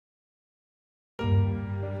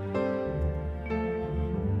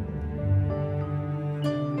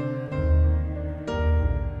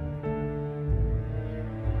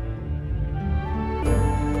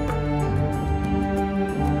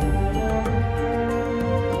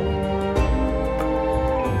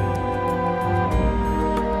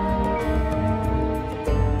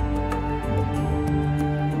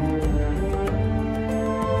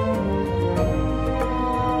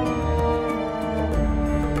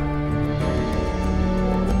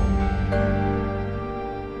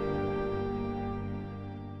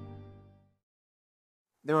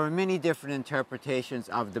There are many different interpretations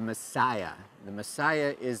of the Messiah. The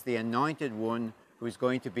Messiah is the anointed one who is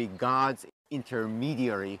going to be God's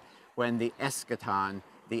intermediary when the eschaton,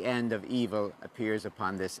 the end of evil, appears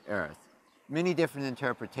upon this earth. Many different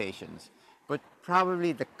interpretations, but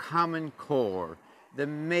probably the common core, the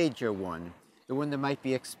major one, the one that might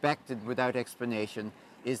be expected without explanation,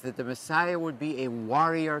 is that the Messiah would be a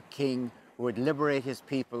warrior king who would liberate his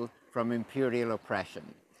people from imperial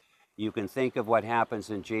oppression. You can think of what happens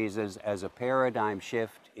in Jesus as a paradigm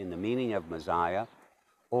shift in the meaning of Messiah,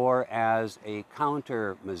 or as a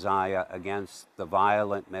counter-Messiah against the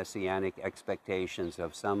violent messianic expectations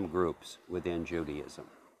of some groups within Judaism.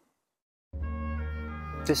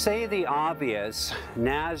 To say the obvious,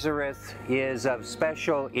 Nazareth is of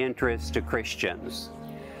special interest to Christians.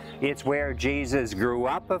 It's where Jesus grew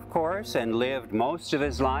up, of course, and lived most of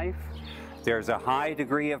his life. There's a high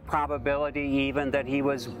degree of probability even that he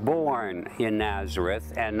was born in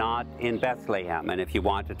Nazareth and not in Bethlehem. And if you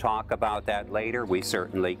want to talk about that later, we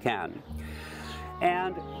certainly can.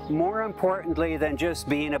 And more importantly than just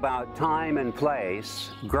being about time and place,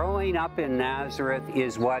 growing up in Nazareth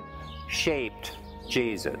is what shaped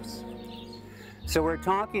Jesus. So we're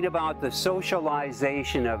talking about the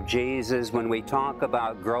socialization of Jesus when we talk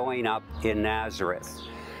about growing up in Nazareth.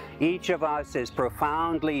 Each of us is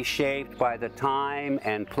profoundly shaped by the time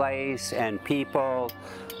and place and people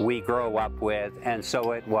we grow up with, and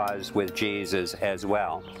so it was with Jesus as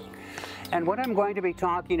well. And what I'm going to be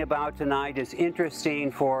talking about tonight is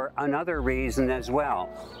interesting for another reason as well,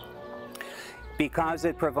 because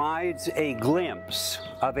it provides a glimpse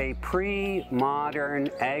of a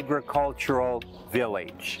pre-modern agricultural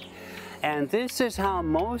village. And this is how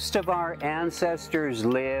most of our ancestors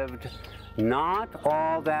lived not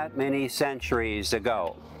all that many centuries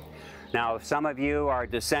ago. Now, if some of you are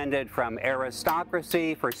descended from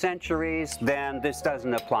aristocracy for centuries, then this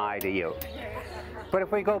doesn't apply to you. But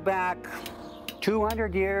if we go back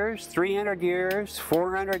 200 years, 300 years,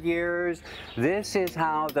 400 years, this is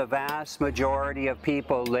how the vast majority of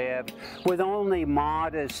people lived, with only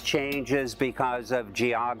modest changes because of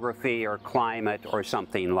geography or climate or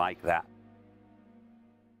something like that.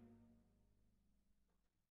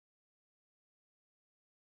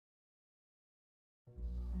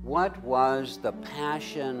 What was the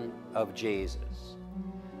passion of Jesus?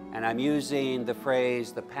 And I'm using the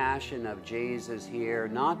phrase, the passion of Jesus here,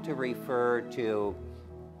 not to refer to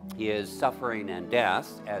his suffering and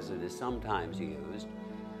death, as it is sometimes used,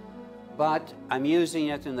 but I'm using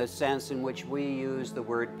it in the sense in which we use the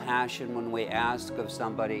word passion when we ask of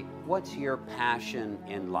somebody, what's your passion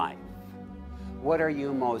in life? What are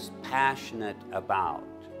you most passionate about?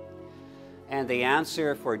 And the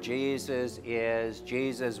answer for Jesus is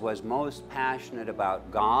Jesus was most passionate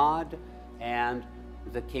about God and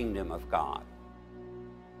the kingdom of God.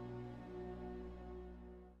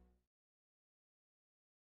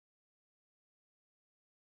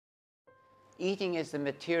 Eating is the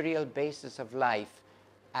material basis of life,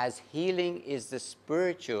 as healing is the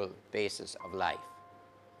spiritual basis of life.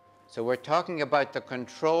 So we're talking about the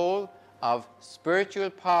control of spiritual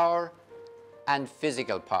power and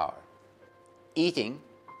physical power. Eating,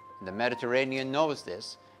 the Mediterranean knows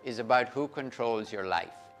this, is about who controls your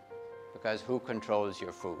life, because who controls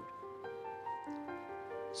your food.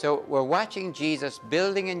 So we're watching Jesus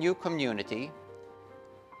building a new community.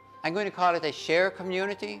 I'm going to call it a share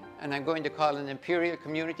community, and I'm going to call an imperial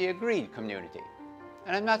community a greed community.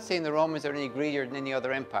 And I'm not saying the Romans are any greedier than any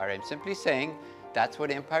other empire. I'm simply saying that's what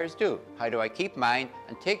empires do. How do I keep mine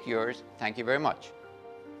and take yours? Thank you very much.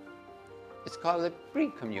 It's called a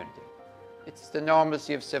greed community. It's the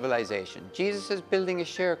normalcy of civilization. Jesus is building a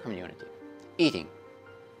share community. Eating.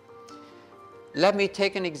 Let me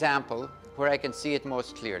take an example where I can see it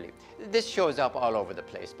most clearly. This shows up all over the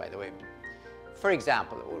place, by the way. For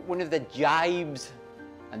example, one of the jibes,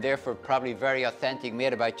 and therefore probably very authentic,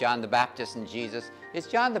 made about John the Baptist and Jesus is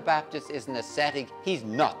John the Baptist is an ascetic. He's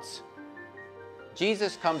nuts.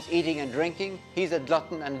 Jesus comes eating and drinking. He's a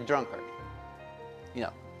glutton and a drunkard. You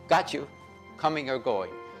know, got you, coming or going.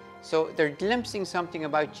 So they're glimpsing something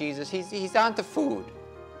about Jesus. He's on to food.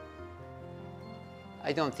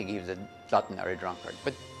 I don't think he was a glutton or a drunkard,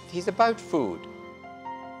 but he's about food.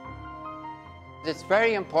 It's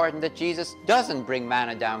very important that Jesus doesn't bring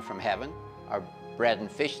manna down from heaven, or bread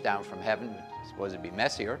and fish down from heaven, which I suppose would be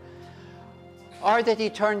messier, or that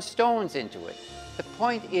he turns stones into it. The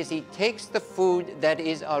point is he takes the food that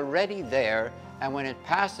is already there, and when it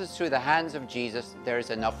passes through the hands of Jesus, there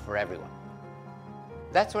is enough for everyone.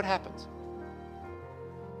 That's what happens.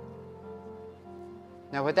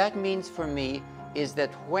 Now what that means for me is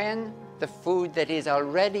that when the food that is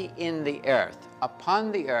already in the earth,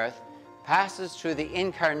 upon the earth, passes through the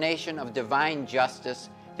incarnation of divine justice,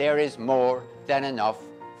 there is more than enough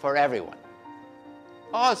for everyone.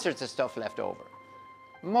 All sorts of stuff left over.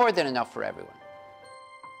 More than enough for everyone.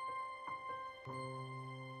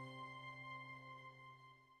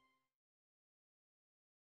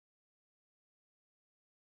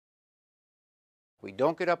 We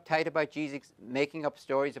don't get uptight about Jesus making up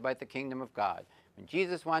stories about the kingdom of God. When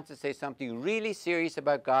Jesus wants to say something really serious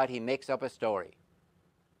about God, he makes up a story.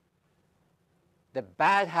 The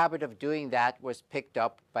bad habit of doing that was picked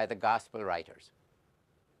up by the gospel writers.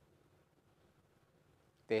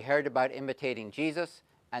 They heard about imitating Jesus,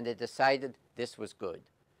 and they decided this was good.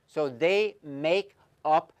 So they make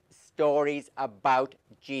up stories about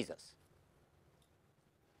Jesus.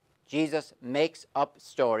 Jesus makes up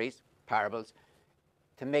stories, parables,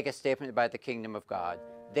 to make a statement about the kingdom of God.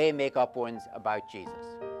 They make up ones about Jesus.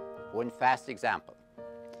 One fast example.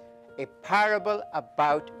 A parable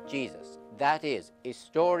about Jesus. That is, a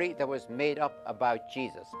story that was made up about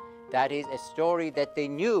Jesus. That is, a story that they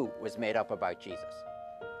knew was made up about Jesus.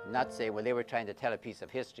 Not say, well, they were trying to tell a piece of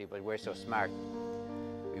history, but we're so smart,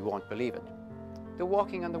 we won't believe it. The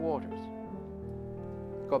walking on the waters.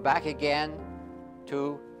 Go back again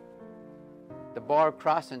to the Borg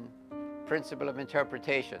Crossan principle of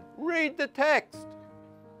interpretation. Read the text.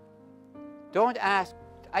 Don't ask,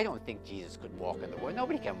 I don't think Jesus could walk on the water.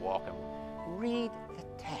 Nobody can walk on the water. Read the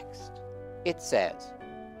text. It says,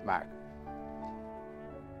 Mark,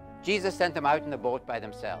 Jesus sent them out in the boat by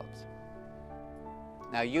themselves.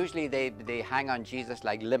 Now, usually they hang on Jesus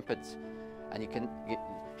like limpets, and you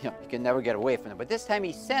can never get away from them. But this time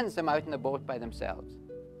he sends them out in the boat by themselves.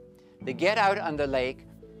 They get out on the lake.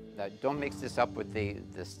 Now, don't mix this up with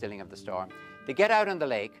the stilling of the storm. They get out on the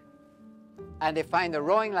lake, and they find they're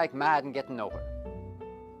rowing like mad and getting nowhere.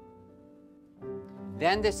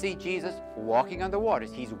 Then they see Jesus walking on the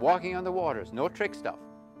waters. He's walking on the waters, no trick stuff.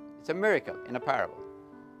 It's a miracle in a parable.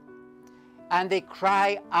 And they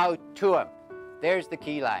cry out to him. There's the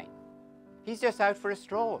key line. He's just out for a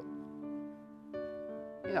stroll.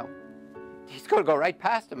 You know, he's going to go right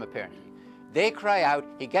past them, apparently. They cry out,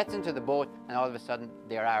 he gets into the boat, and all of a sudden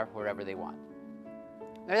they are wherever they want.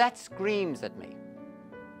 Now that screams at me.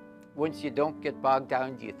 Once you don't get bogged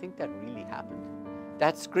down, do you think that really happened?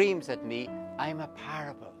 That screams at me, I'm a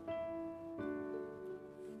parable.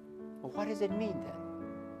 Well, what does it mean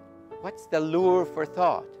then? What's the lure for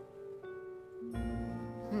thought?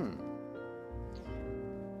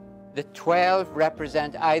 The 12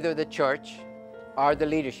 represent either the church or the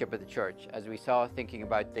leadership of the church, as we saw thinking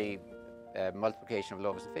about the multiplication of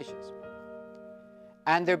loaves and fishes.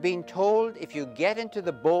 And they're being told, if you get into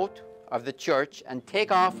the boat of the church and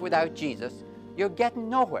take off without Jesus, you're getting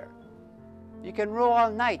nowhere. You can row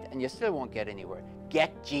all night and you still won't get anywhere.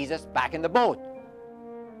 Get Jesus back in the boat.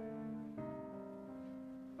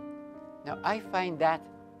 Now, I find that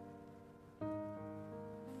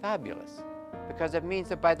fabulous, because it means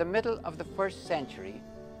that by the middle of the 1st century,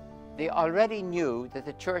 they already knew that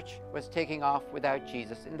the church was taking off without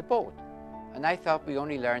Jesus in the boat. And I thought we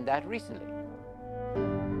only learned that recently.